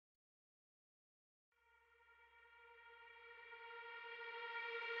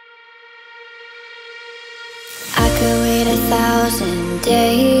1,000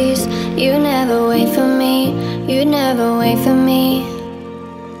 days. You never wait for me, you never wait for me.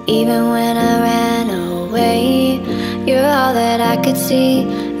 Even when I ran away, you're all that I could see.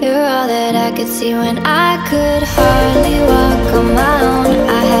 You're all that I could see. When I could hardly walk on my own,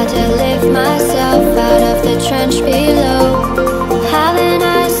 I had to lift myself out of the trench below. Haven't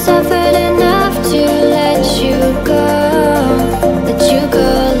I suffered enough to let you go? Let you go,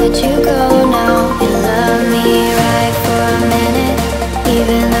 let you go now. You love me right for a minute,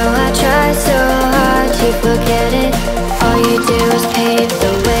 even though I try so hard to forget it. All you did was pave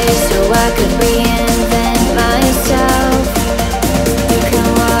the way so I could reinvent myself. You can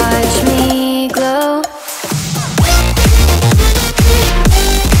watch me glow. Wait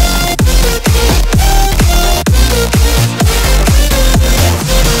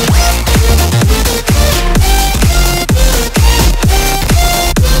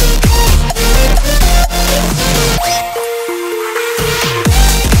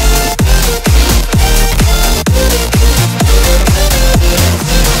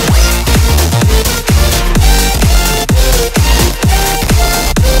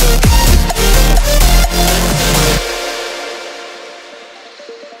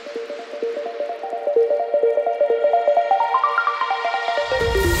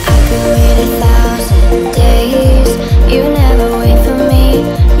 1,000 days. You never wait for me,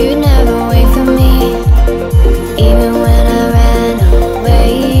 you never